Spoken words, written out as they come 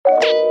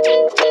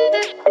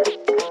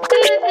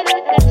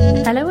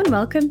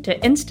welcome to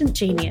Instant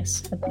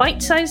Genius, a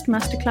bite-sized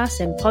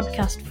masterclass in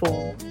podcast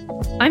form.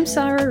 I'm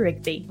Sarah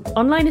Rigby,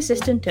 online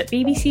assistant at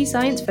BBC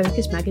Science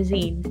Focus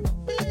magazine.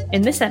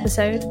 In this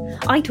episode,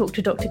 I talk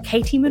to Dr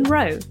Katy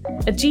Munro,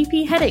 a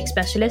GP headache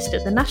specialist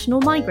at the National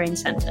Migraine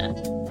Centre.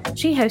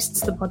 She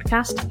hosts the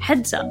podcast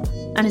Heads Up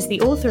and is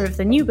the author of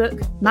the new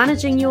book,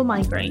 Managing Your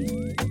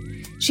Migraine.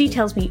 She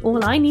tells me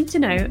all I need to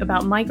know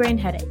about migraine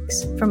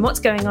headaches, from what's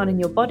going on in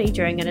your body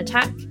during an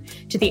attack,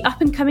 to the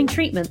up-and-coming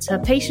treatments her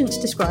patients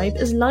describe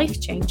as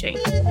life-changing.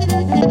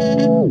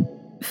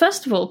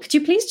 First of all, could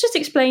you please just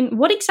explain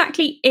what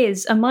exactly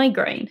is a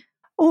migraine?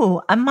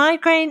 Oh, a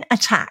migraine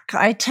attack.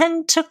 I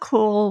tend to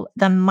call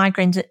them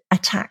migraine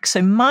attacks.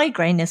 So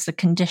migraine is the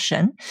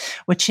condition,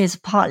 which is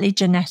partly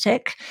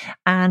genetic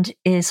and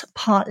is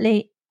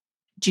partly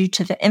due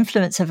to the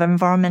influence of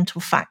environmental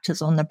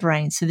factors on the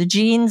brain. So the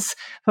genes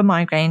for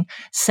migraine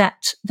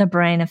set the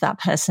brain of that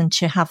person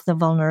to have the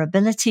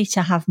vulnerability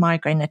to have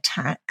migraine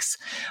attacks.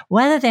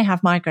 Whether they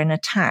have migraine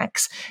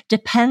attacks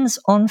depends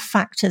on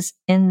factors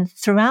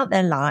throughout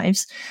their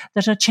lives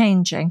that are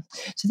changing.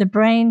 So the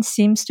brain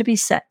seems to be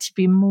set to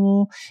be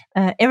more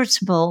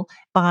irritable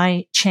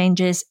by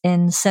changes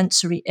in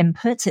sensory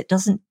inputs. It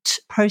doesn't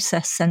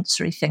process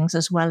sensory things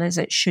as well as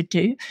it should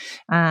do,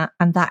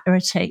 and that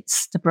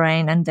irritates the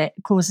brain and it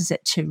causes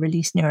it to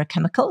release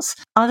neurochemicals.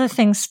 Other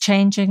things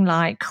changing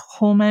like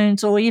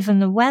hormones or even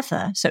the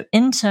weather, so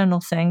internal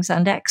things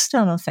and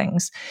external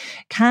things,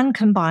 can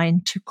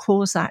combine to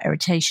cause that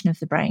irritation of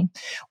the brain.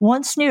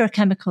 Once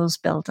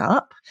neurochemicals build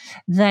up,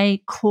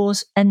 they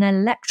cause an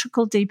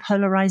electrical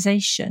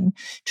depolarization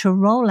to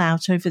roll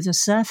out over the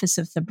surface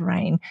of the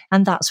brain,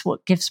 and that's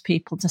what gives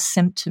people the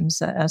symptoms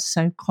that are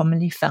so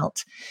commonly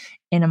felt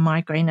in a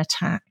migraine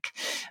attack.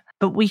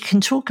 But we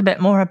can talk a bit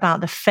more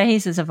about the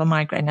phases of a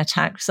migraine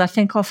attack, because I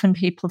think often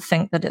people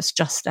think that it's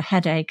just a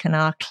headache, and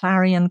our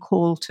clarion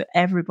call to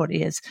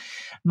everybody is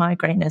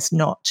migraine is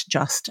not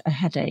just a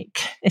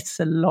headache. It's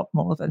a lot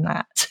more than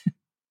that.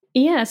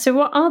 Yeah, so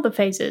what are the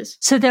phases?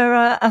 So there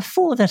are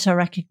four that are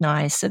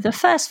recognized. So the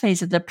first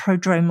phase is the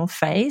prodromal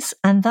phase,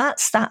 and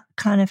that's that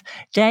kind of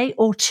day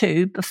or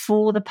two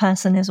before the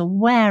person is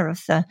aware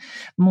of the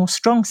more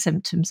strong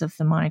symptoms of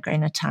the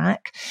migraine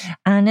attack.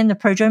 And in the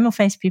prodromal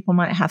phase, people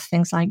might have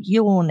things like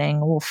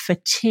yawning or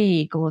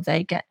fatigue, or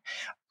they get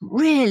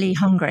really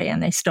hungry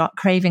and they start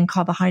craving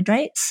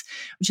carbohydrates,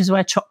 which is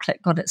where chocolate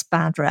got its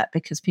bad rep,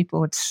 because people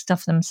would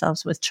stuff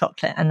themselves with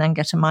chocolate and then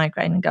get a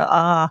migraine and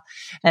go,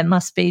 it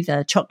must be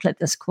the chocolate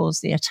that's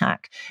caused the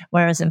attack.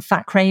 Whereas in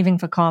fact, craving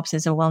for carbs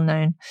is a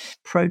well-known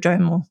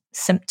prodromal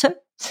symptom.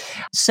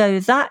 So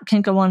that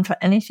can go on for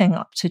anything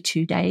up to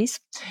 2 days.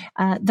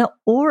 The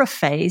aura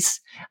phase,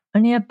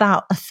 only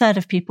about a third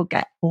of people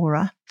get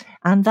aura,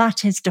 and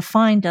that is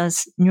defined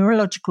as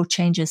neurological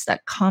changes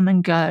that come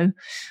and go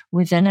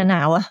within an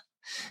hour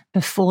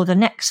before the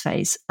next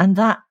phase. And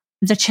that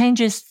the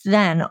changes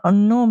then are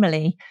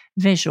normally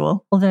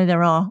visual, although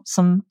there are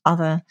some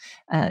other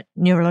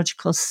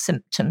neurological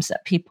symptoms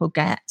that people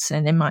get.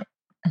 So they might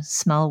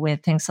smell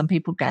weird things. Some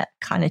people get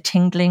kind of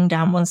tingling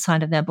down one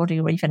side of their body,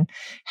 or even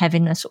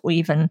heaviness, or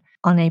even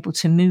unable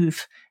to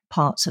move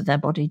parts of their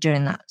body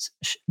during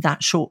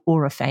that short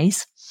aura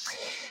phase.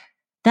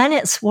 Then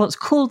it's what's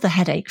called the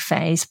headache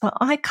phase, but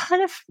I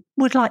kind of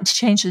would like to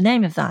change the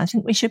name of that. I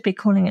think we should be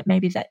calling it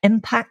maybe the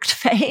impact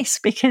phase,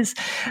 because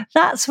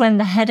that's when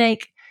the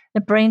headache, the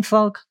brain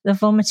fog, the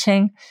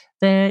vomiting,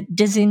 the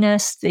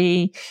dizziness,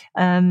 the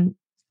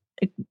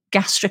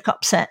gastric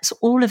upsets,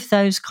 all of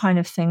those kind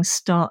of things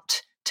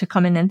start to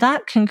come in, and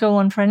that can go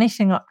on for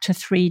anything up to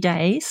 3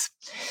 days.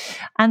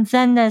 And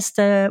then there's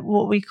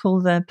what we call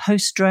the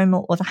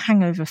postdromal or the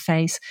hangover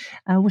phase,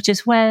 which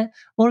is where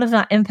all of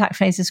that impact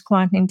phase is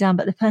quietening down,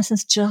 but the person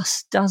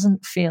just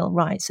doesn't feel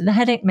right. So the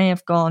headache may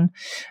have gone,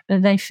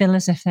 but they feel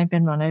as if they've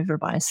been run over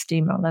by a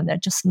steamroller, and they're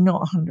just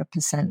not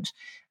 100%.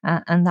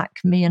 And that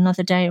can be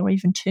another day or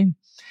even 2.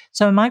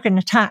 So a migraine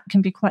attack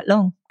can be quite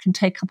long, can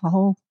take up a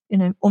whole,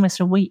 almost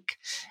a week.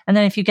 And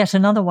then if you get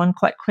another one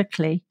quite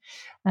quickly,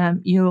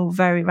 you're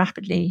very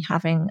rapidly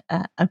having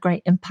a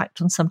great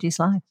impact on somebody's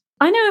life.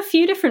 I know a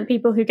few different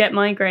people who get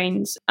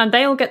migraines, and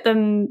they all get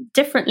them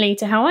differently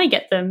to how I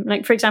get them.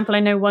 Like, for example, I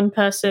know one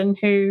person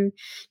who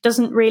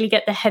doesn't really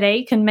get the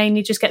headache and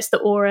mainly just gets the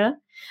aura.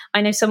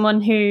 I know someone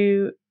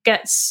who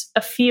gets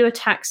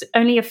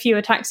only a few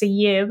attacks a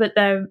year, but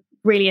they're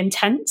really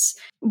intense.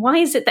 Why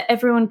is it that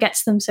everyone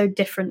gets them so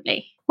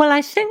differently? Well,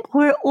 I think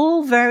we're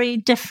all very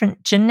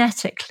different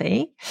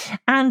genetically,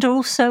 and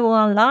also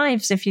our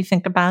lives, if you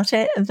think about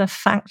it, the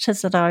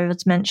factors that I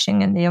was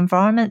mentioning in the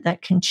environment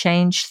that can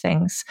change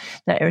things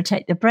that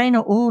irritate the brain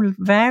are all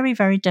very,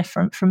 very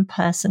different from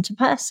person to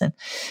person.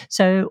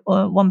 So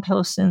one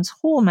person's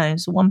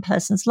hormones, one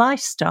person's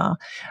lifestyle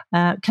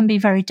can be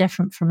very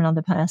different from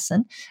another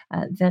person.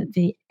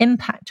 The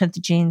impact of the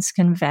genes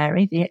can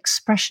vary. The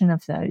expression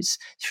of those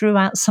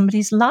throughout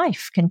somebody's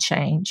life can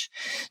change.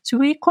 So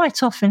we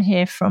quite often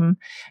hear from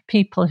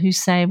people who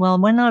say, well,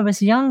 when I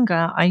was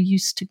younger, I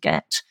used to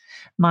get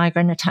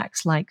migraine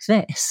attacks like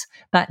this.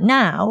 But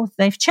now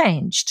they've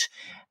changed.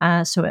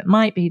 So it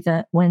might be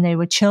that when they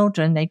were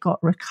children, they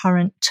got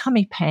recurrent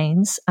tummy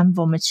pains and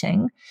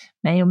vomiting,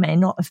 may or may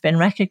not have been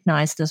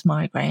recognized as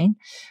migraine.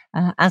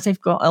 As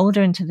they've got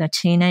older into their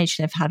teenage,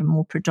 they've had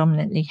more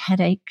predominantly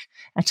headache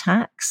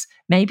attacks,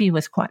 maybe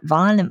with quite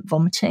violent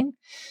vomiting.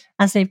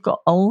 As they've got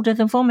older,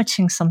 the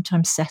vomiting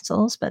sometimes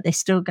settles, but they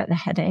still get the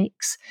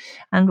headaches.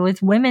 And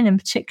with women in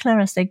particular,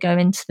 as they go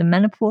into the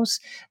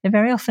menopause, they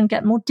very often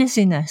get more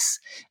dizziness.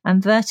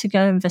 And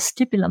vertigo and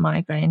vestibular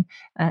migraine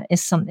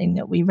is something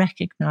that we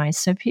recognize.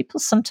 So people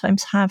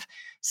sometimes have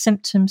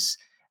symptoms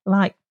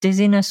like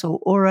dizziness or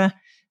aura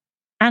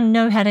and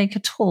no headache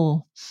at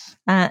all.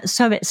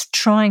 So it's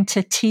trying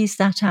to tease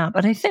that out.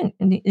 But I think,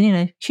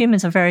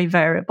 humans are very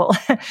variable,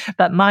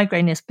 but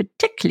migraine is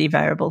particularly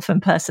variable from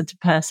person to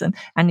person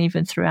and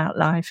even throughout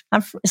life,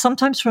 and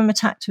sometimes from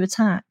attack to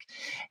attack.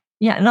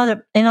 Yeah,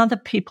 in other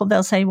people,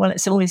 they'll say, well,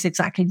 it's always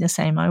exactly the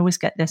same. I always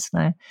get this,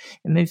 and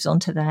it moves on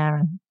to there.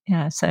 And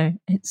yeah, so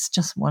it's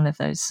just one of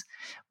those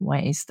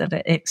ways that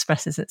it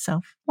expresses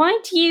itself. Why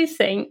do you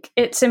think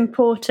it's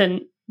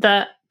important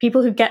that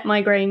people who get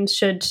migraines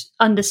should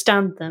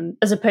understand them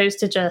as opposed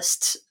to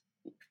just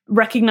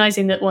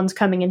recognizing that one's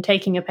coming and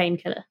taking a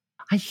painkiller?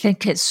 I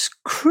think it's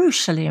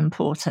crucially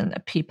important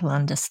that people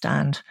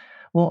understand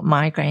what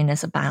migraine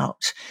is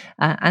about.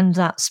 And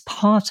that's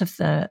part of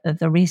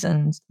the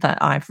reason that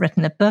I've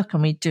written a book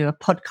and we do a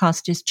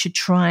podcast, is to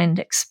try and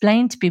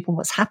explain to people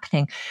what's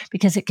happening,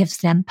 because it gives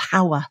them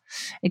power.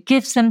 It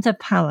gives them the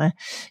power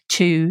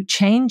to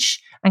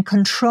change and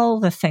control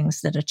the things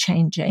that are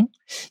changing.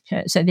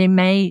 So they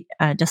may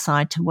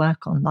decide to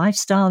work on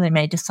lifestyle, they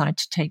may decide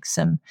to take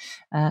some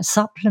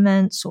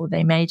supplements, or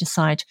they may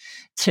decide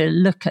to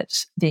look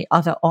at the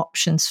other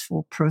options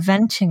for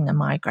preventing the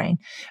migraine.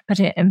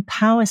 But it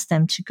empowers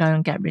them to go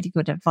and get really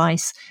good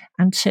advice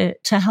and to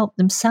help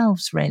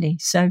themselves, really.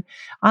 So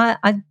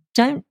I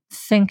don't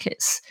think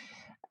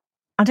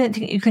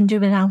you can do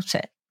without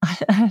it.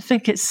 I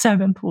think it's so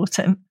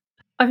important.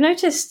 I've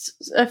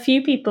noticed a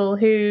few people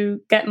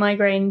who get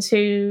migraines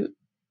who,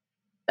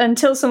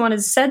 until someone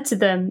has said to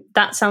them,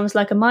 that sounds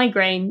like a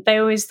migraine, they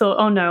always thought,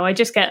 oh no, I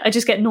just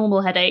get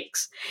normal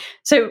headaches.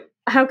 So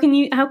how can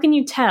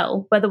you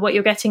tell whether what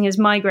you're getting is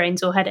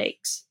migraines or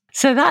headaches?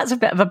 So that's a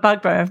bit of a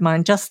bugbear of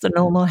mine, just the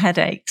normal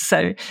headaches.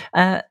 So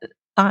I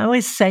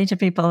always say to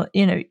people,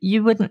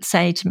 you wouldn't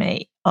say to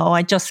me, oh,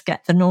 I just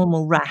get the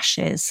normal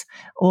rashes,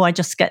 or I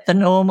just get the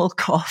normal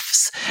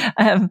coughs.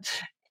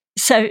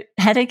 So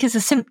headache is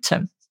a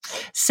symptom.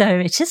 So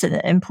it is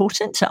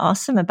important to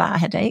ask them about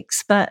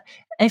headaches. But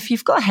if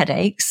you've got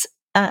headaches,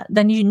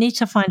 then you need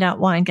to find out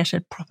why and get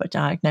a proper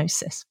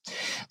diagnosis.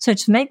 So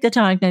to make the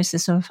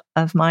diagnosis of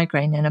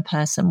migraine in a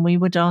person, we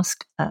would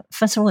ask,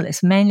 first of all,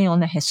 it's mainly on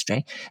the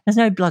history. There's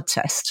no blood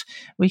test.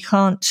 We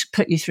can't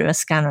put you through a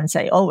scanner and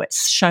say, oh,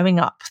 it's showing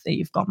up that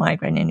you've got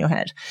migraine in your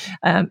head.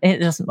 It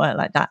doesn't work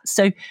like that.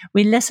 So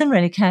we listen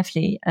really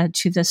carefully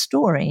to the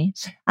story,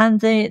 and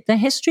the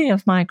history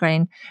of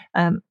migraine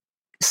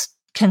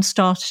can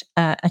start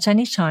at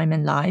any time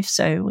in life.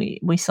 So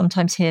we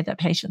sometimes hear that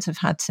patients have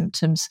had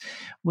symptoms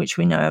which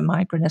we know are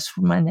migrainous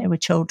from when they were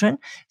children.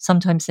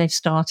 Sometimes they've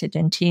started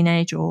in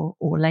teenage or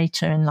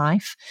later in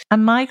life.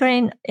 And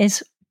migraine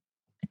is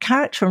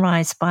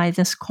characterized by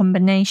this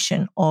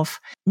combination of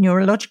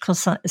neurological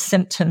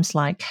symptoms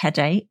like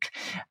headache,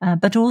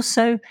 but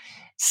also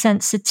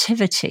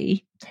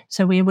sensitivity.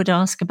 So we would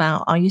ask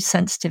about, are you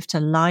sensitive to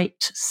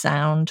light,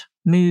 sound,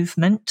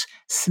 movement,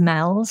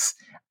 smells,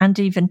 and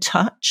even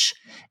touch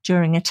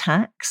during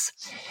attacks?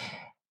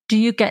 Do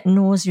you get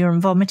nausea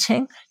and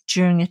vomiting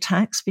during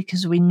attacks?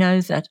 Because we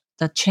know that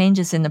the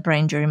changes in the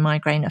brain during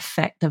migraine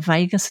affect the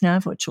vagus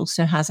nerve, which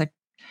also has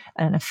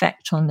an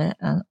effect on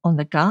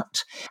the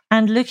gut.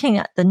 And looking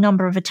at the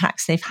number of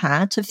attacks they've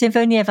had, if they've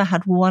only ever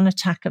had one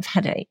attack of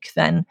headache,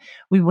 then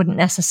we wouldn't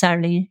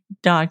necessarily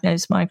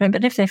diagnose migraine.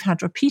 But if they've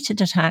had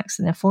repeated attacks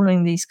and they're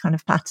following these kind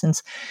of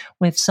patterns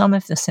with some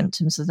of the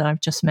symptoms that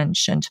I've just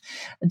mentioned,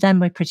 then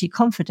we're pretty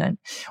confident.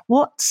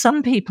 What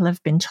some people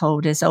have been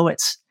told is,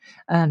 it's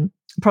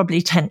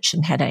probably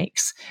tension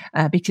headaches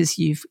because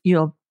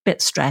you're bit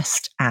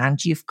stressed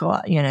and you've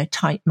got,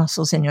 tight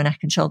muscles in your neck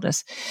and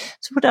shoulders.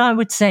 So what I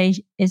would say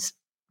is,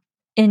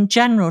 in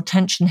general,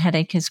 tension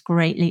headache is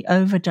greatly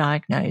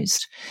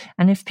overdiagnosed.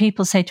 And if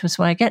people say to us,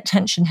 well, I get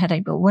tension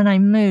headache, but when I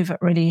move, it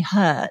really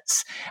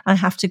hurts, I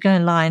have to go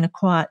and lie in a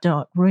quiet,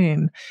 dark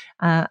room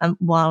and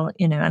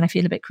I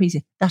feel a bit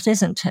queasy, that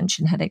isn't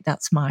tension headache,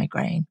 that's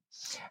migraine.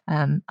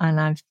 And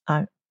I've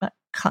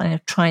kind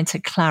of trying to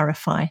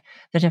clarify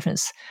the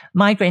difference.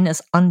 Migraine is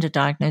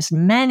underdiagnosed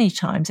many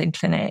times in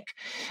clinic.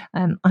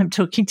 I'm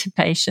talking to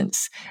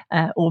patients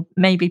or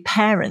maybe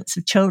parents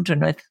of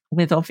children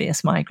with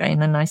obvious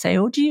migraine, and I say,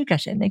 oh, do you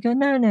get it? And they go,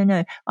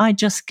 no, I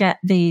just get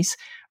these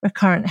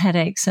recurrent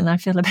headaches and I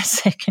feel a bit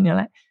sick. And you're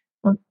like,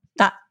 well,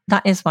 that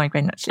is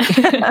migraine, actually.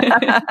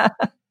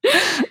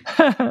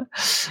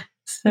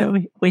 So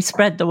we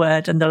spread the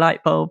word and the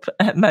light bulb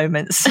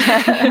moments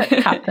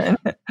happen.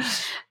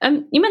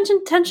 You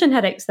mentioned tension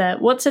headaches there.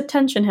 What's a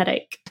tension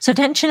headache? So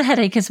tension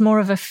headache is more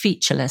of a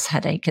featureless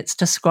headache. It's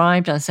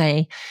described as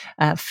a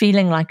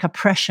feeling like a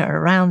pressure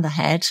around the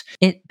head,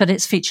 but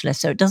it's featureless.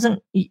 So it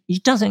doesn't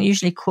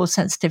usually cause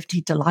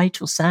sensitivity to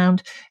light or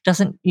sound,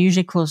 doesn't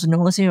usually cause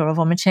nausea or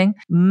vomiting.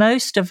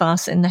 Most of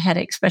us in the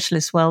headache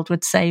specialist world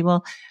would say,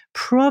 well,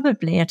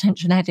 probably a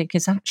tension headache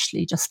is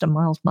actually just a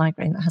mild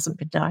migraine that hasn't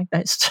been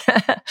diagnosed.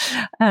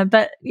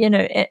 But,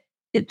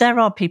 there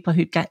are people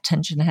who get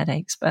tension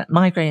headaches, but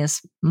migraine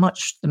is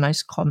much the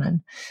most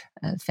common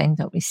thing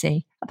that we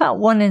see. About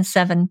 1 in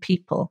 7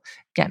 people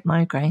get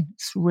migraine.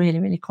 It's really,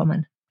 really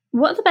common.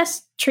 What are the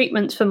best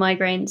treatments for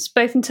migraines,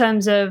 both in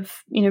terms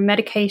of,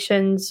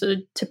 medications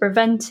to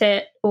prevent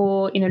it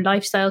or,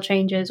 lifestyle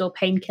changes or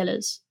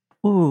painkillers?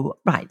 Oh,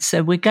 right.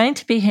 So we're going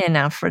to be here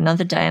now for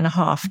another day and a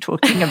half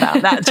talking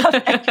about that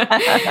topic.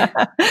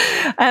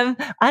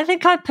 I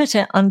think I put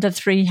it under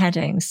 3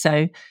 headings.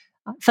 So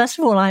first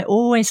of all, I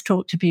always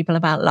talk to people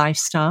about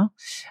lifestyle,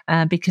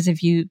 because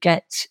if you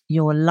get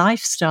your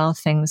lifestyle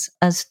things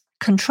as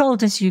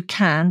controlled as you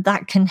can,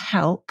 that can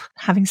help.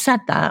 Having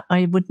said that,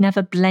 I would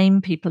never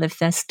blame people if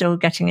they're still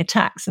getting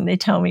attacks and they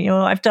tell me,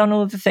 I've done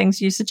all the things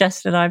you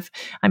suggested.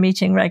 I'm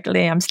eating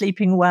regularly, I'm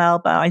sleeping well,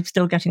 but I'm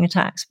still getting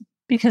attacks,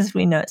 because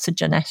we know it's a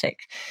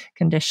genetic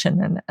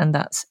condition and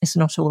it's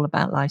not all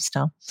about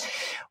lifestyle.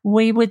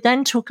 We would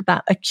then talk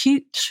about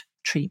acute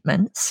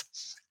treatments.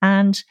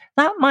 And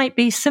that might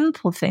be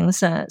simple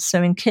things.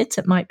 So in kids,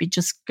 it might be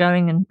just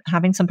going and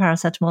having some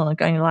paracetamol and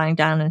going and lying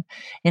down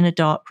in a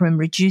dark room,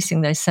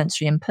 reducing those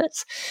sensory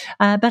inputs.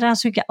 But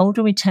as we get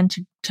older, we tend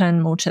to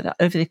turn more to the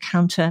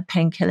over-the-counter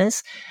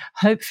painkillers,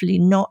 hopefully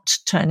not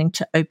turning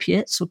to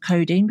opiates or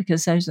codeine,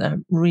 because those are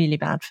really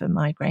bad for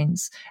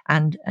migraines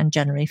and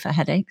generally for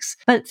headaches.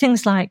 But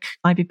things like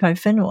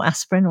ibuprofen or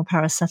aspirin or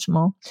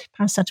paracetamol.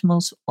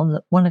 Paracetamol's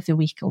one of the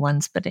weaker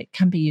ones, but it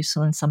can be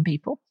useful in some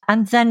people.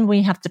 And then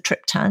we have the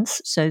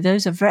triptans. So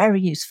those are very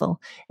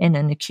useful in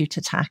an acute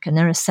attack. And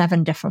there are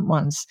 7 different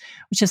ones,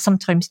 which is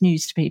sometimes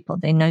news to people.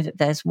 They know that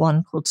there's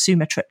one called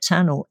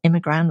sumatriptan or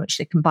Imigran, which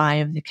they can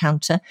buy over the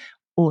counter,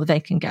 or they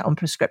can get on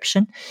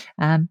prescription.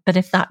 But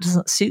if that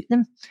doesn't suit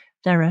them,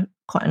 there are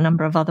quite a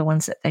number of other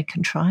ones that they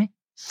can try.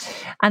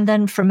 And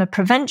then from a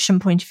prevention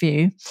point of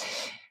view,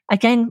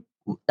 again,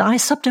 I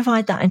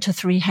subdivide that into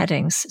 3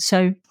 headings.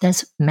 So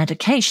there's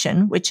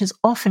medication, which is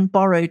often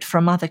borrowed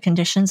from other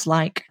conditions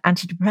like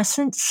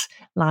antidepressants,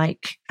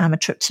 like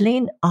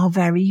amitriptyline, are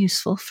very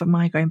useful for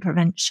migraine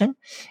prevention.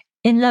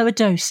 In lower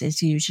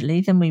doses,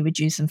 usually, than we would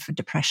use them for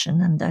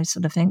depression and those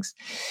sort of things.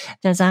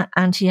 There's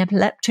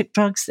anti-epileptic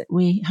drugs that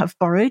we have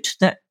borrowed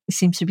that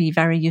seems to be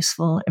very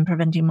useful in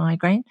preventing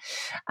migraine.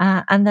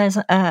 And there's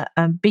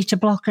beta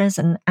blockers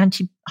and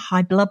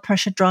anti-high blood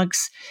pressure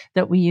drugs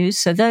that we use.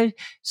 So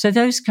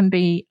those can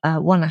be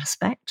one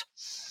aspect.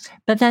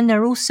 But then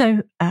there are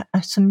also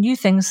some new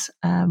things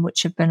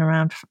which have been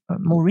around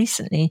more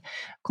recently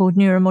called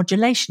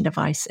neuromodulation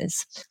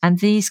devices. And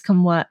these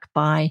can work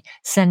by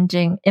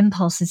sending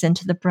impulses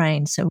into the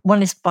brain. So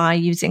one is by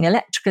using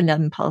electrical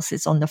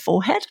impulses on the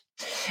forehead.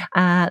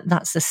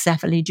 That's the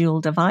Cephali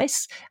dual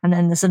device. And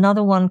then there's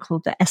another one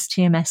called the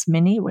STMS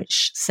Mini,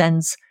 which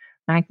sends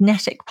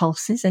magnetic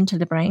pulses into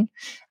the brain.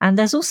 And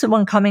there's also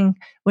one coming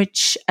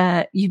which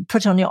you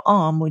put on your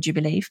arm, would you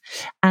believe?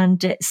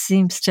 And it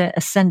seems to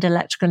send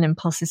electrical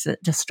impulses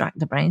that distract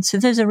the brain. So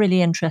those are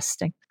really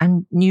interesting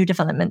and new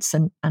developments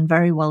and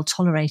very well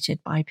tolerated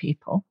by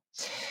people.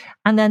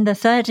 And then the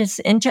third is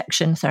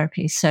injection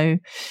therapy. So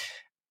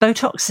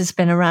Botox has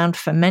been around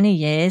for many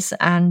years,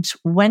 and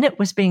when it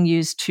was being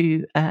used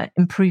to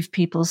improve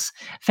people's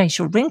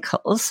facial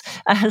wrinkles,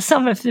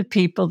 some of the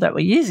people that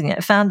were using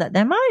it found that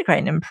their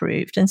migraine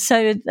improved. And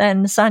so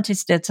then the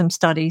scientists did some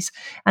studies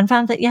and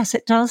found that, yes,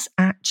 it does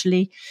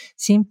actually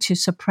seem to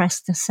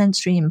suppress the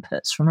sensory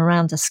inputs from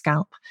around the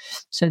scalp.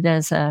 So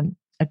there's a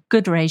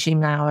good regime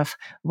now of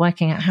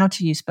working out how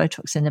to use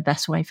Botox in the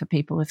best way for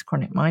people with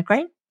chronic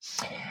migraine.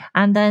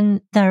 And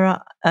then there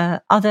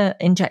are other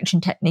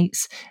injection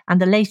techniques, and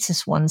the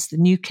latest ones, the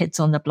new kids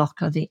on the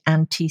block, are the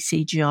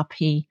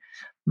anti-CGRP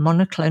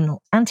monoclonal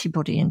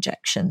antibody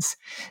injections.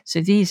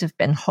 So these have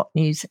been hot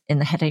news in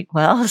the headache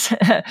world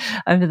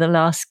over the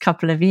last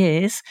couple of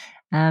years,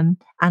 and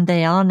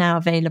they are now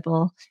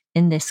available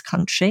in this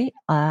country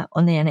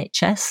on the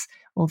NHS,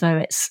 although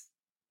it's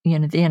the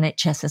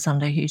NHS is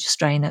under huge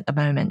strain at the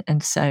moment.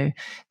 And so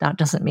that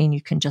doesn't mean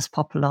you can just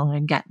pop along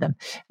and get them.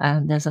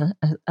 There's a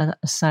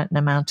certain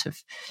amount of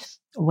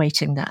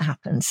waiting that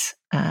happens,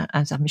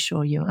 as I'm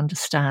sure you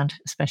understand,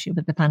 especially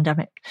with the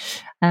pandemic.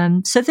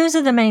 So those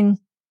are the main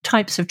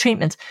types of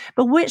treatments.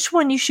 But which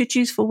one you should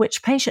use for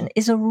which patient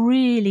is a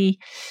really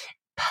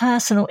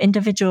personal,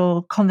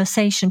 individual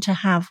conversation to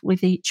have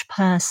with each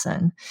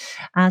person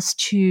as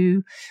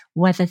to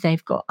whether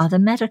they've got other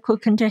medical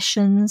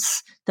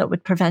conditions that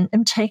would prevent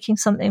them taking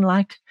something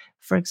like,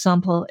 for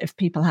example, if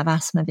people have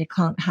asthma, they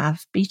can't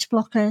have beta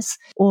blockers,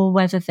 or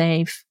whether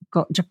they've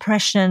got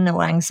depression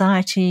or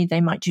anxiety,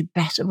 they might do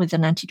better with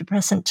an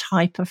antidepressant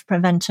type of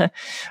preventer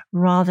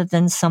rather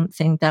than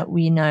something that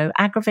we know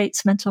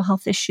aggravates mental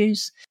health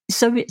issues.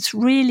 So it's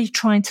really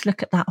trying to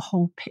look at that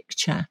whole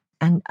picture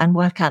and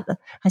work out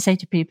I say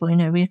to people,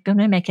 we're going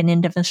to make an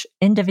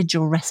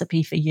individual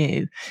recipe for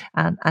you,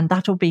 and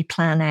that'll be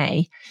plan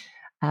A.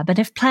 But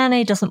if plan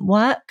A doesn't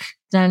work,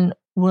 then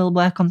we'll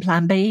work on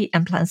plan B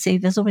and plan C.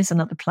 There's always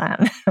another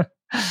plan.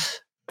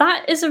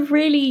 That is a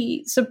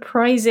really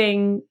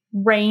surprising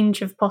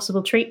range of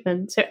possible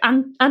treatments. So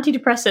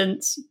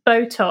antidepressants,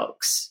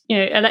 Botox,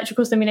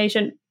 electrical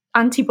stimulation,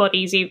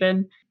 antibodies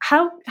even.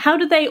 How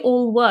do they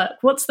all work?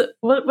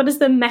 What is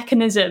the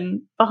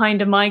mechanism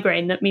behind a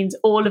migraine that means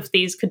all of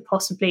these could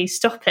possibly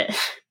stop it?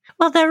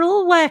 Well, they're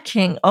all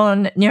working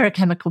on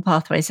neurochemical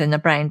pathways in the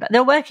brain, but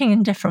they're working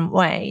in different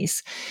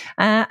ways.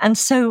 And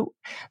so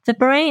the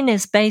brain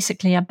is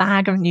basically a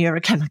bag of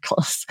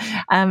neurochemicals.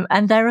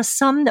 And there are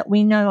some that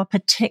we know are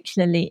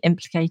particularly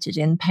implicated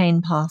in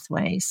pain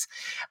pathways.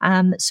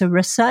 So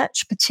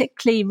research,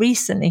 particularly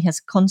recently, has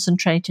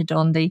concentrated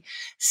on the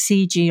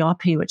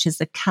CGRP, which is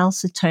the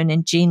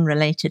calcitonin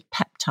gene-related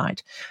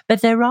peptide.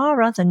 But there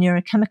are other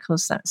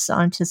neurochemicals that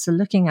scientists are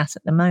looking at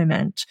the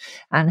moment,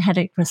 and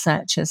headache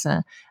researchers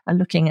are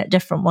looking at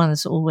different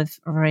ones, all with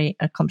very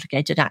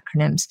complicated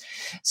acronyms.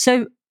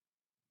 So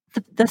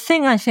the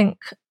thing I think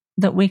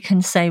that we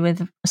can say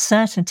with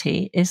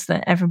certainty is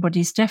that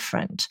everybody's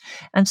different.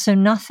 And so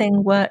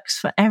nothing works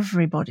for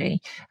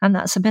everybody. And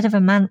that's a bit of a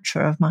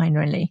mantra of mine,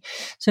 really.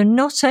 So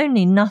not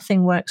only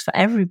nothing works for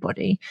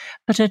everybody,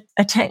 but a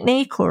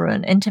technique or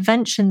an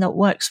intervention that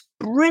works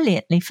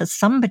brilliantly for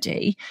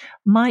somebody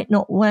might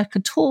not work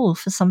at all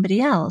for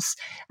somebody else.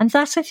 And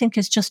that, I think,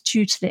 is just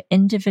due to the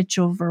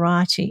individual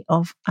variety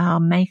of our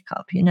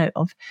makeup,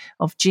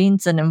 of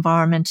genes and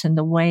environment and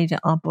the way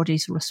that our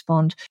bodies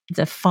respond,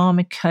 the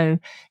pharmacodynamics,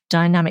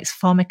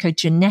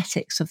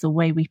 pharmacogenetics of the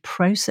way we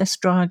process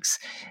drugs,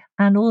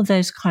 and all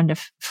those kind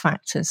of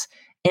factors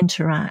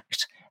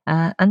interact.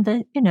 And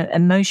the,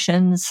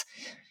 emotions,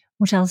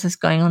 what else is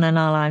going on in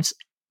our lives?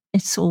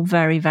 It's all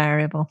very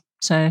variable.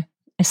 So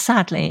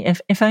sadly,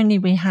 if only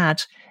we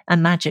had a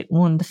magic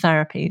wand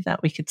therapy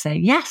that we could say,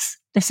 yes,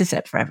 this is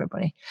it for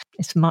everybody.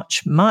 It's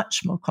much,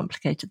 much more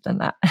complicated than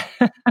that.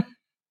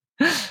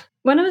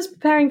 When I was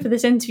preparing for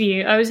this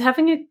interview, I was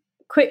having a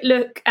quick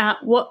look at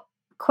what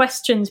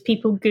questions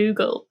people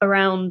Google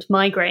around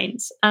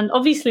migraines. And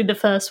obviously the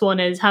first one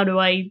is, how do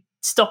I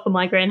stop a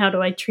migraine? How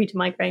do I treat a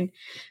migraine?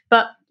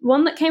 But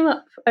one that came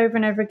up over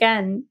and over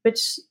again,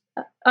 which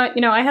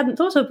I hadn't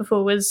thought of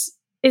before, was,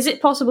 is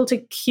it possible to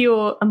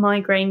cure a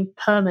migraine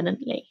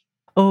permanently?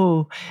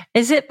 Oh,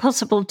 is it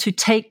possible to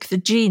take the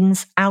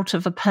genes out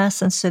of a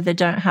person so they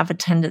don't have a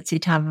tendency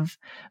to have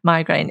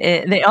migraine?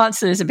 The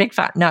answer is a big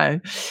fat no.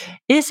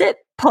 Is it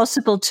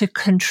possible to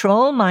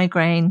control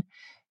migraine?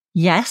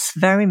 Yes,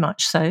 very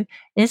much so.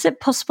 Is it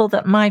possible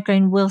that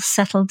migraine will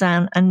settle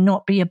down and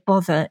not be a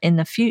bother in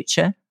the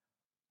future?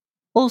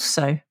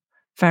 Also,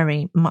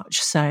 very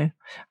much so.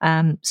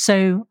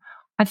 So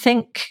I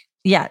think,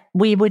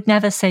 we would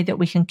never say that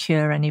we can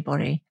cure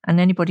anybody, and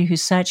anybody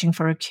who's searching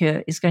for a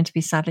cure is going to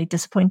be sadly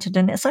disappointed.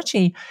 And it's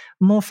actually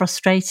more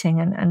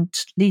frustrating and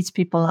leads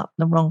people up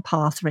the wrong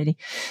path, really.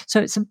 So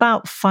it's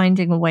about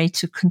finding a way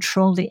to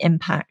control the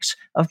impact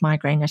of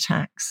migraine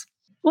attacks.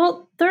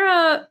 Well, there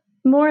are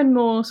more and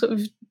more sort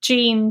of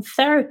gene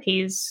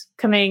therapies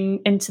coming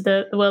into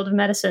the world of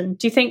medicine.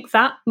 Do you think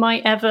that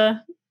might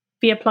ever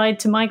be applied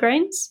to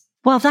migraines?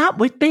 Well, that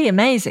would be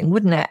amazing,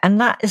 wouldn't it?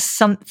 And that is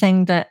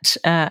something that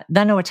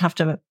then I would have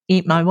to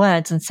eat my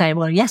words and say,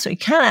 well, yes, we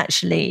can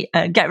actually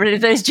get rid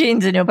of those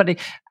genes in your body.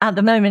 At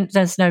the moment,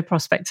 there's no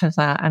prospect of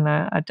that, and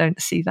I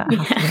don't see that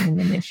happening in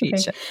the near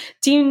future. Okay.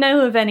 Do you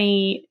know of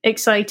any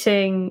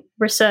exciting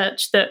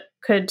research that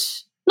could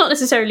not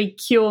necessarily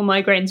cure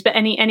migraines, but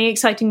any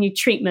exciting new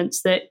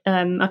treatments that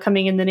are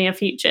coming in the near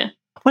future?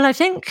 Well, I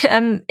think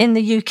in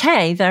the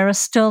UK, there are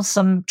still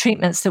some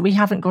treatments that we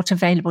haven't got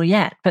available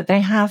yet, but they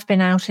have been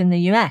out in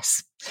the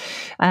US.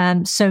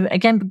 So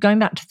again, going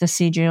back to the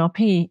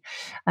CGRP,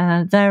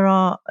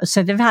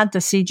 they've had the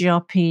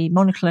CGRP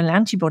monoclonal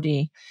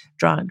antibody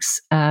drugs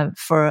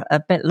for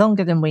a bit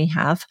longer than we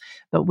have,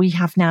 but we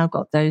have now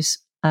got those.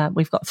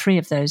 We've got 3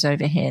 of those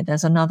over here.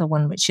 There's another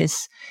one which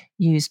is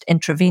used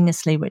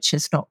intravenously, which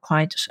is not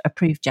quite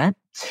approved yet.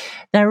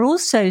 There are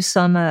also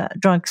some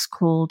drugs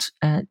called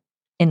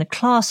in a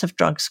class of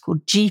drugs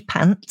called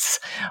GPANTs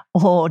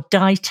or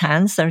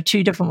Ditans. There are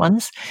 2 different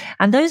ones.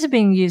 And those are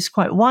being used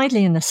quite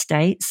widely in the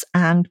States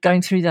and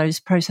going through those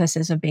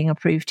processes of being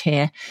approved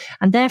here.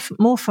 And they're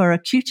more for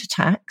acute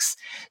attacks.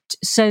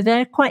 So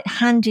they're quite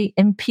handy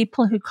in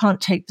people who can't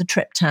take the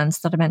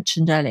triptans that I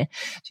mentioned earlier.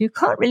 So you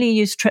can't really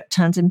use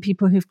triptans in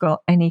people who've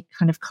got any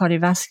kind of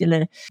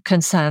cardiovascular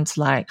concerns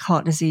like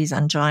heart disease,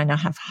 angina,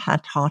 have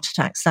had heart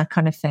attacks, that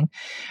kind of thing,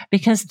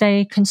 because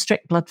they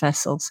constrict blood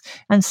vessels.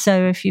 And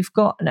so if you've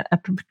got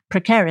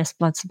precarious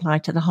blood supply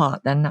to the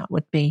heart, then that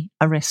would be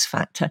a risk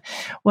factor.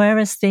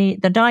 Whereas the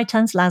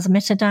ditans,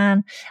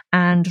 lasmitamide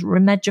and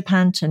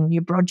rimegepant and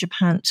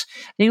ubrogepant,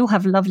 they all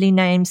have lovely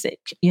names that,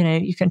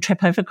 you can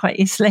trip over quite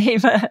easily,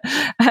 but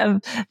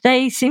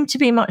they seem to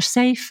be much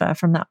safer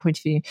from that point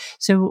of view.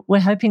 So we're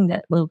hoping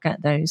that we'll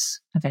get those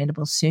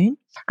available soon.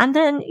 And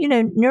then,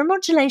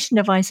 neuromodulation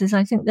devices,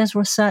 I think there's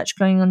research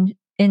going on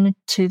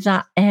into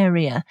that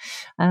area.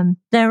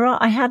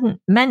 I hadn't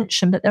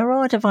mentioned, but there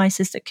are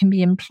devices that can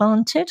be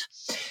implanted.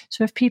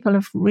 So if people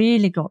have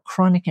really got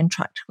chronic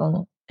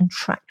intractable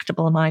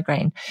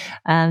migraine,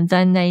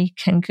 then they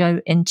can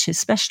go into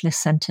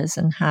specialist centres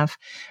and have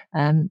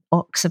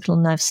occipital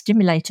nerve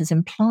stimulators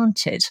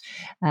implanted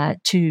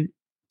to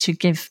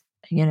give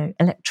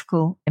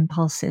electrical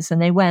impulses,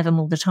 and they wear them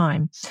all the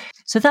time.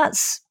 So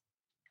that's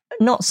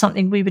not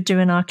something we would do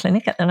in our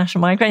clinic at the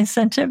National Migraine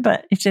Centre,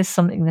 but it is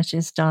something that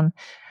is done.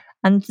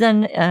 And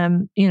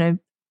then,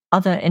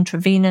 other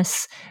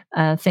intravenous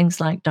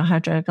things like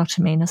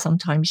dihydroergotamine are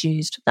sometimes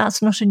used.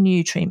 That's not a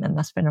new treatment.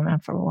 That's been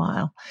around for a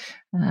while.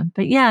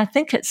 But yeah, I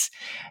think it's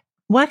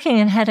working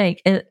in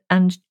headache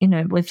and,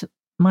 with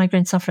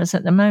migraine sufferers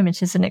at the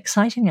moment is an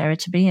exciting area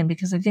to be in,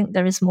 because I think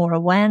there is more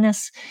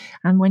awareness.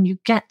 And when you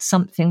get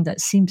something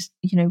that seems,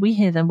 we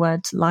hear the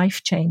words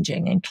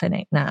life-changing in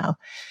clinic now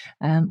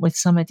with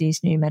some of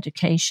these new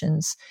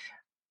medications,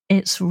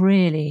 it's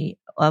really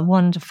a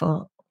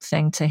wonderful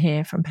thing to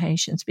hear from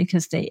patients,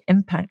 because the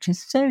impact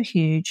is so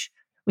huge.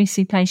 We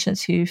see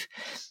patients who've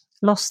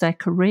lost their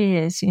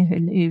careers,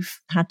 who've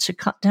had to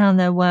cut down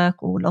their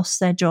work or lost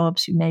their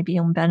jobs, who may be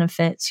on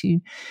benefits,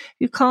 who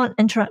can't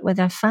interact with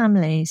their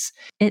families.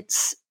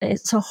 It's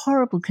a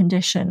horrible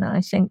condition.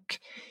 I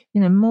think,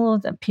 more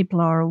that people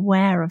are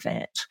aware of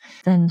it,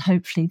 then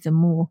hopefully the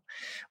more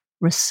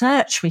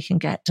research we can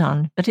get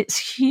done. But it's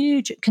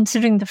huge,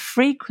 considering the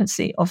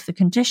frequency of the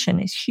condition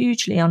is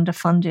hugely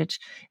underfunded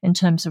in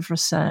terms of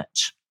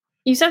research.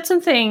 You said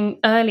something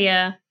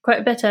quite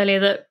a bit earlier,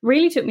 that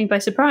really took me by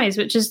surprise,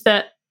 which is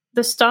that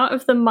the start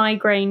of the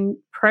migraine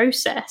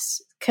process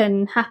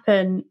can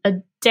happen a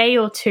day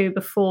or two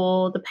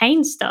before the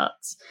pain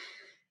starts,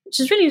 which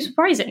is really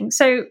surprising.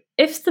 So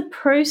if the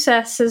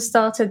process has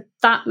started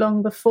that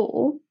long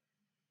before,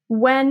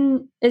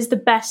 when is the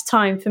best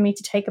time for me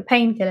to take a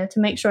painkiller to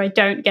make sure I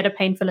don't get a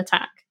painful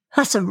attack?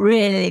 That's a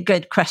really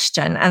good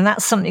question. And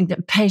that's something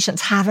that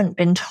patients haven't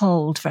been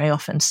told very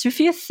often. So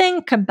if you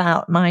think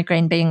about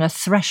migraine being a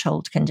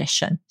threshold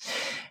condition,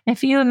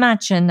 if you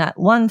imagine that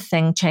one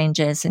thing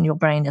changes and your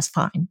brain is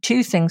fine,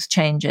 two things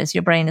changes,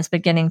 your brain is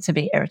beginning to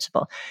be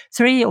irritable,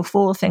 three or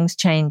four things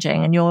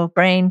changing, and your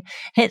brain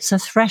hits a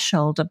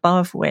threshold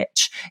above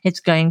which it's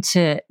going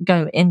to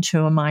go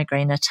into a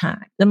migraine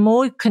attack. The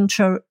more you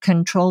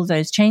control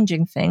those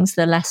changing things,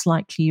 the less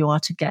likely you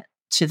are to get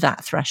to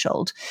that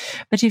threshold.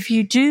 But if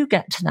you do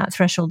get to that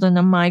threshold and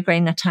a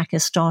migraine attack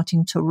is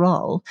starting to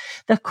roll,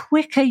 the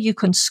quicker you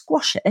can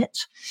squash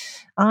it.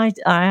 I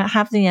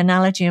have the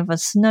analogy of a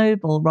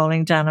snowball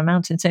rolling down a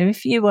mountain. So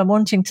if you were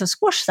wanting to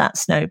squash that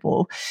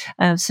snowball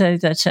so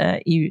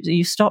that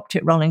you stopped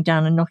it rolling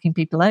down and knocking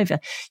people over,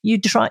 you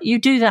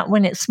do that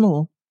when it's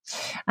small.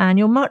 And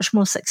you're much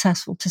more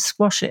successful to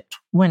squash it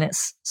when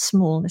it's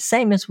small, the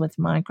same as with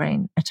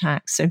migraine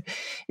attacks. So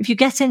if you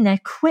get in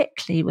there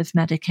quickly with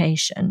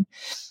medication,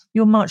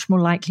 you're much more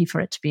likely for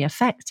it to be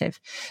effective.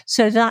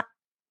 So that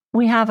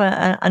we have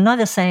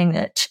another saying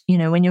that,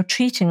 when you're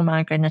treating a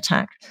migraine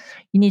attack,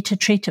 you need to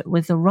treat it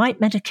with the right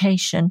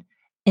medication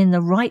in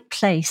the right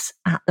place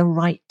at the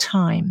right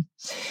time.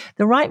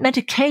 The right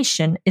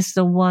medication is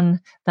the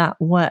one that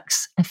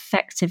works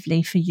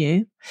effectively for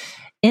you.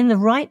 In the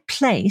right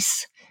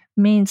place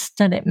means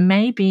that it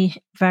may be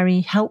very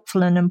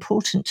helpful and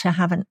important to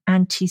have an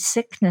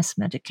anti-sickness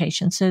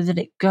medication so that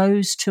it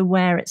goes to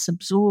where it's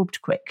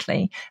absorbed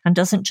quickly and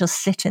doesn't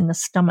just sit in the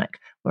stomach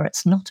where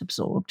it's not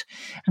absorbed,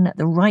 and at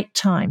the right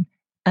time,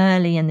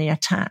 early in the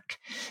attack.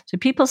 So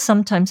people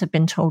sometimes have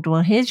been told,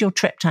 well, here's your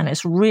triptan,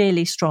 it's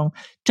really strong.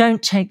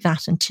 Don't take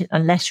that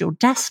unless you're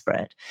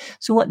desperate.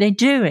 So what they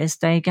do is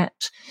they go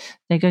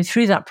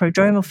through that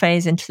prodromal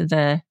phase into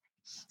the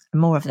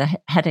more of the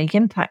headache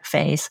impact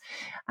phase,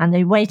 and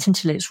they wait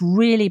until it's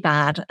really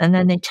bad, and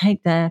then they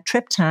take their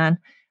triptan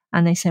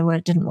and they say, well,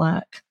 it didn't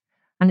work.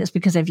 And it's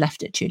because they've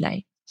left it too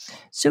late.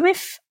 So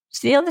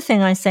the other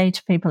thing I say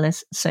to people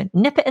is, so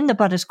nip it in the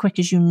bud as quick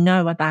as you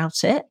know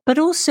about it. But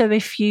also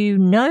if you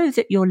know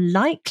that you're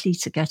likely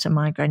to get a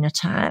migraine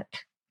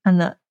attack, and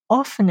that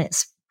often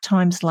it's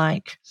times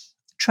like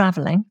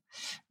traveling,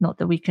 not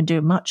that we can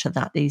do much of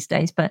that these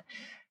days, but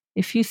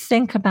if you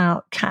think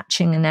about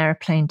catching an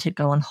airplane to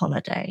go on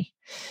holiday,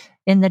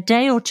 in the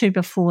day or two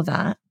before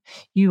that,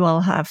 you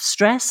will have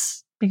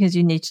stress because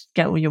you need to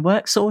get all your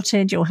work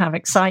sorted. You'll have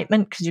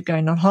excitement because you're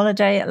going on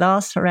holiday at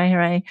last. Hooray,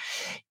 hooray.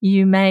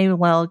 You may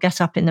well get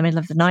up in the middle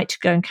of the night to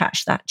go and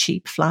catch that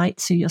cheap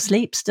flight. So your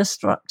sleep's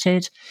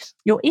disrupted.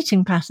 Your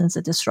eating patterns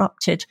are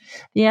disrupted.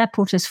 The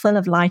airport is full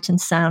of light and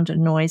sound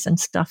and noise and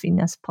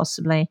stuffiness,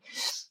 possibly.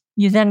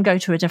 You then go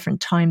to a different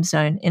time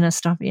zone in a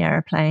stuffy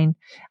airplane,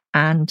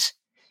 and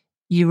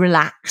you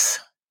relax.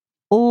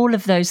 All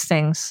of those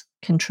things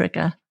can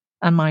trigger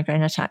a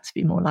migraine attack to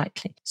be more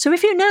likely. So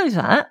if you know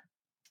that,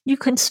 you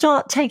can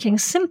start taking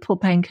simple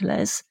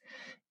painkillers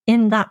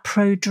in that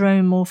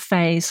prodromal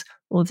phase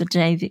or the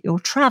day that you're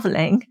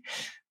traveling.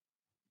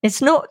 It's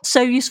not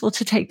so useful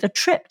to take the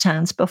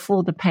triptans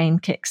before the pain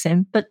kicks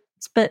in, but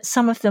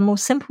some of the more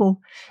simple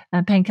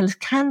painkillers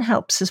can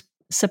help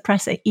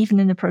suppress it even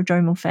in the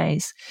prodromal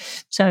phase.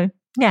 So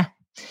yeah,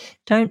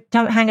 don't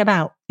hang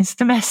about. It's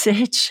the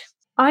message.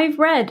 I've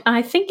read,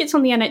 I think it's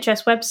on the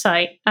NHS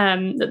website,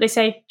 that they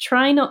say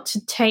try not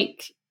to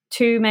take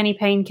too many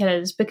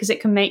painkillers because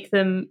it can make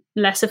them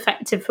less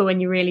effective for when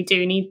you really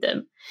do need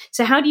them.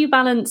 So how do you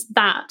balance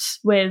that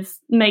with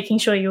making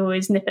sure you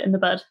always nip it in the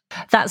bud?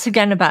 That's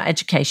again about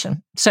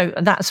education. So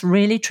that's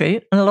really true.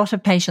 And a lot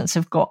of patients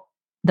have got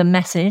the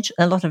message.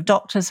 A lot of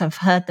doctors have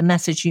heard the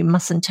message, you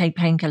mustn't take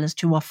painkillers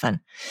too often.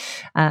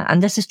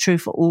 And this is true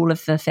for all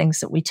of the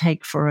things that we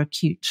take for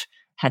acute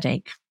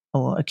headache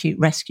or acute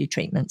rescue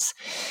treatments.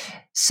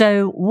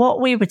 So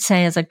what we would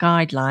say as a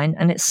guideline,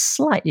 and it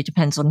slightly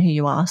depends on who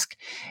you ask,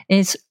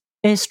 is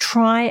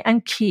try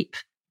and keep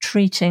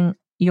treating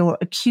your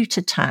acute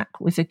attack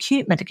with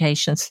acute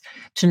medications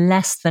to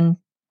less than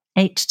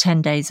 8 to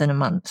 10 days in a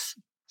month.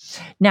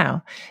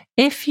 Now,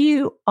 if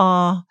you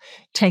are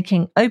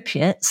taking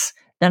opiates,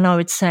 then I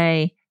would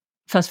say,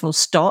 first of all,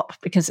 stop,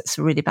 because it's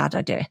a really bad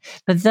idea.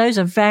 But those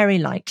are very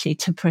likely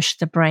to push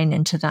the brain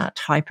into that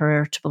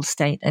hyperirritable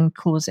state and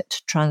cause it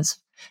to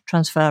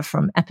transfer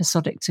from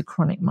episodic to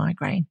chronic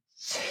migraine,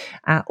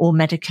 or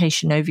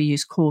medication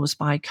overuse caused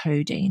by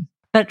codeine.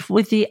 But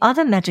with the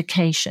other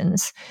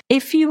medications,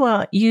 if you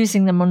are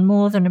using them on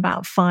more than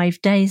about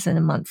 5 days in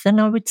a month,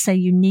 then I would say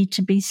you need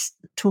to be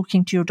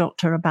talking to your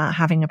doctor about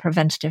having a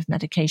preventative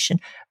medication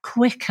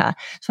quicker.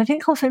 So I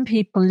think often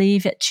people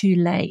leave it too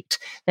late.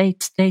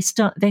 They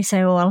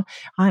say, oh, well,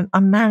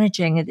 I'm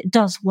managing it. It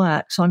does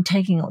work. So I'm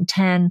taking it on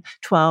 10,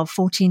 12,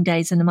 14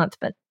 days in a month.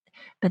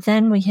 But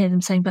then we hear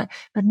them saying, but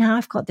now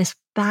I've got this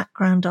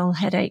background dull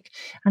headache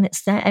and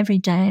it's there every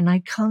day and I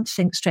can't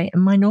think straight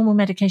and my normal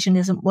medication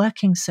isn't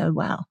working so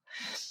well.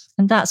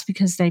 And that's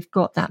because they've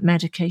got that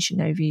medication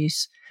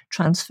overuse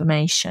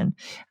transformation.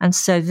 And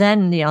so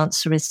then the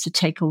answer is to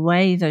take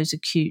away those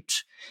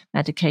acute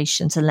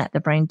medications and let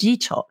the brain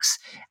detox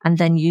and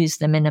then use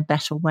them in a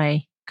better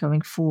way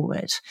going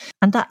forward.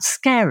 And that's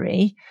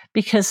scary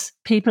because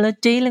people are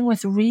dealing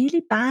with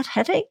really bad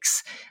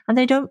headaches and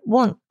they don't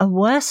want a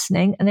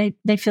worsening and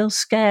they feel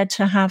scared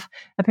to have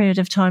a period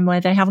of time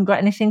where they haven't got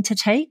anything to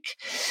take.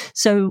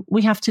 So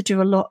we have to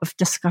do a lot of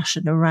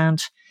discussion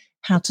around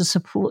how to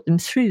support them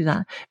through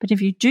that. But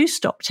if you do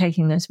stop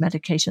taking those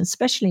medications,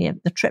 especially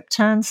the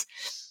triptans,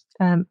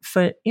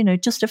 for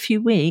just a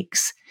few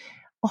weeks,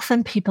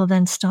 often people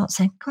then start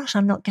saying, gosh,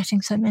 I'm not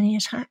getting so many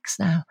attacks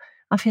now.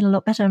 I feel a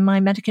lot better and my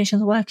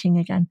medication's working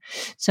again.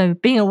 So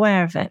being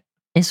aware of it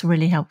is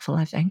really helpful,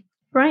 I think.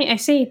 Right, I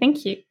see.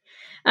 Thank you.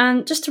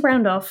 And just to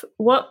round off,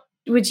 what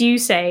would you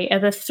say are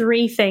the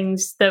 3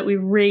 things that we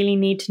really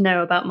need to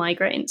know about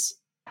migraines?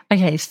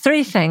 Okay,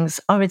 3 things.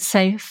 I would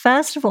say,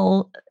 first of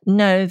all,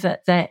 know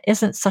that there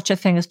isn't such a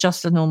thing as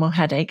just a normal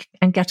headache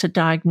and get a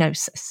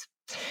diagnosis.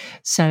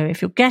 So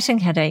if you're getting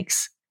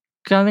headaches,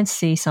 go and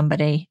see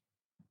somebody,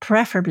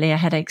 preferably a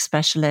headache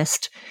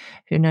specialist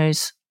who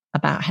knows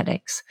about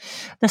headaches.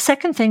 The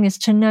second thing is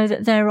to know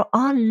that there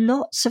are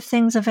lots of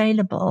things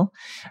available.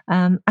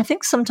 I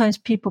think sometimes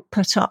people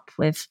put up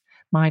with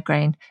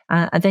migraine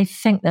and they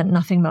think that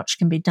nothing much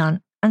can be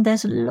done. And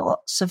there's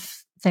lots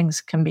of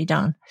things can be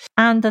done.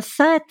 And the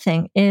third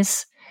thing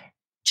is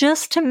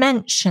just to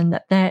mention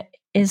that there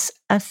is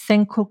a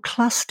thing called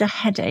cluster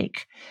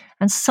headache.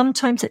 And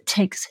sometimes it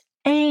takes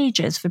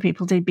ages for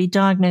people to be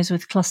diagnosed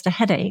with cluster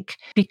headache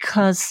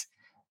because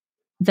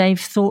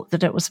they've thought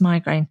that it was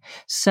migraine.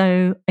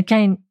 So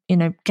again,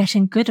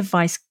 getting good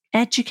advice,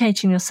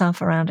 educating yourself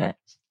around it.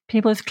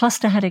 People with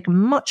cluster headache are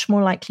much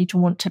more likely to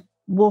want to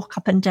walk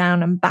up and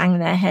down and bang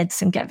their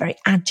heads and get very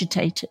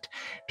agitated.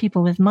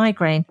 People with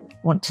migraine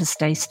want to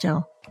stay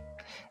still.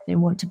 They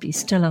want to be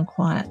still and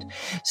quiet.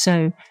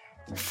 So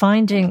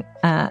finding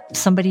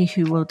somebody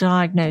who will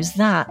diagnose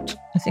that,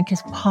 I think,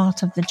 is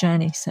part of the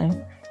journey.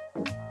 So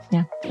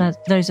yeah,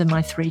 those are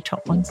my 3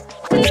 top ones.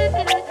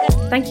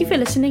 Thank you for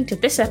listening to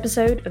this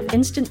episode of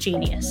Instant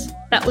Genius.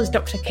 That was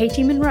Dr.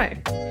 Katy Munro.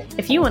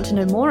 If you want to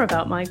know more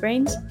about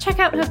migraines, check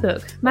out her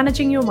book,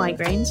 Managing Your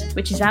Migraines,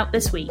 which is out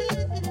this week.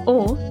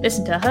 Or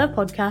listen to her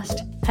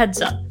podcast,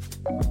 Heads Up.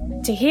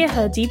 To hear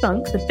her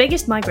debunk the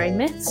biggest migraine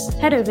myths,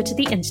 head over to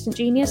the Instant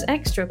Genius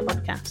Extra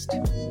podcast.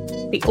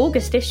 The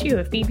August issue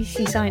of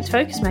BBC Science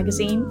Focus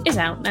magazine is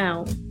out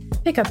now.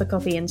 Pick up a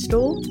copy in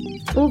store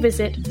or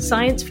visit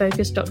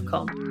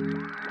sciencefocus.com.